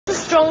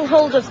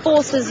stronghold of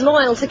forces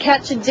loyal to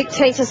captured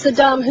dictator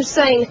Saddam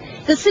Hussein,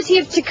 the city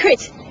of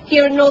Tikrit,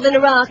 here in northern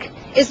Iraq,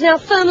 is now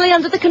firmly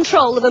under the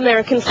control of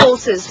American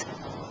forces.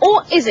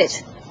 Or is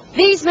it?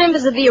 These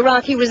members of the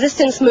Iraqi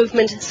resistance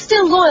movement,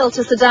 still loyal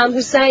to Saddam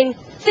Hussein,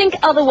 think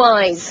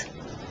otherwise.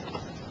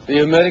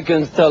 The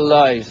Americans tell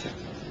lies.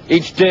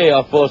 Each day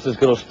our forces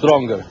grow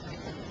stronger.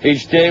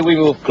 Each day we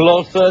move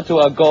closer to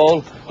our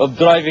goal of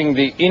driving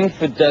the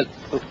infidel...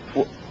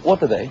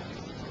 What are they?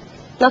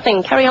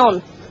 Nothing. Carry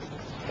on.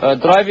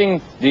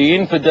 Driving the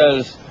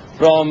infidels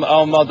from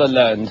our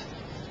motherland.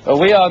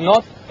 We are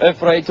not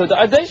afraid to...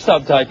 Are they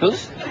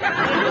subtitles?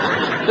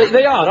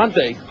 They are, aren't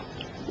they?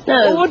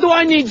 No. What do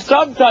I need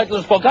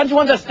subtitles for? Can't you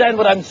understand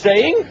what I'm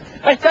saying?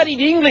 I studied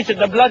English at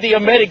the bloody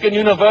American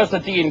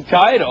University in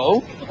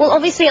Cairo. Well,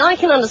 obviously I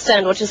can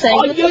understand what you're saying.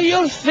 Oh,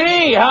 you'll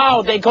see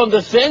how they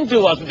condescend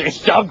to us with their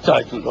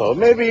subtitles. Oh,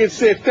 maybe it's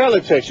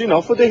teletext, you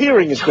know, for the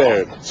hearing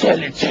impaired.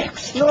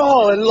 Teletext?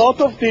 No, a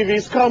lot of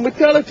TVs come with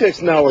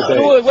teletext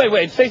nowadays.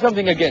 Wait, say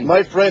something again.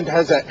 My friend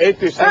has an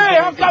 80... Hey,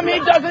 how come he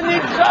doesn't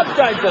need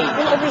subtitles?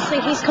 Well,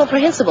 obviously he's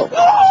comprehensible. No,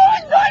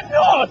 I'm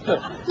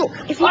not. Look,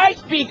 if you... I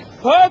speak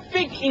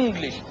perfect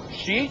English.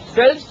 She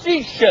sells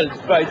seashells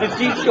by the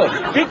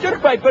seashore. Peter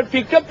Piper,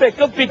 pick a peck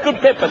of pickled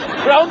peppers.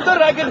 Round the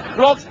ragged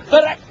rocks,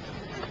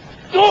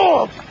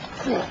 Oh!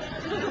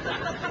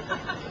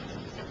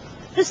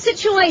 The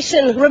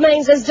situation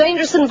remains as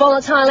dangerous and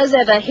volatile as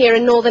ever here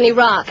in northern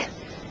Iraq.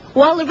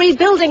 While the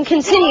rebuilding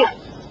continues...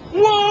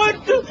 What?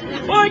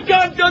 I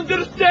can't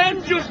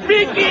understand you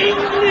speak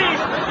English.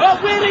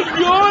 Where is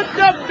your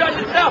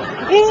subtitles now?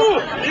 Oh,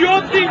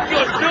 you think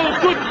you're so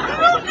good.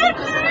 Look at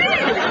me.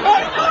 I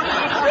don't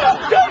have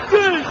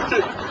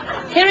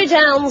subtitles. Harry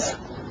Downs,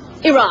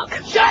 Iraq.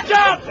 Shut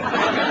up!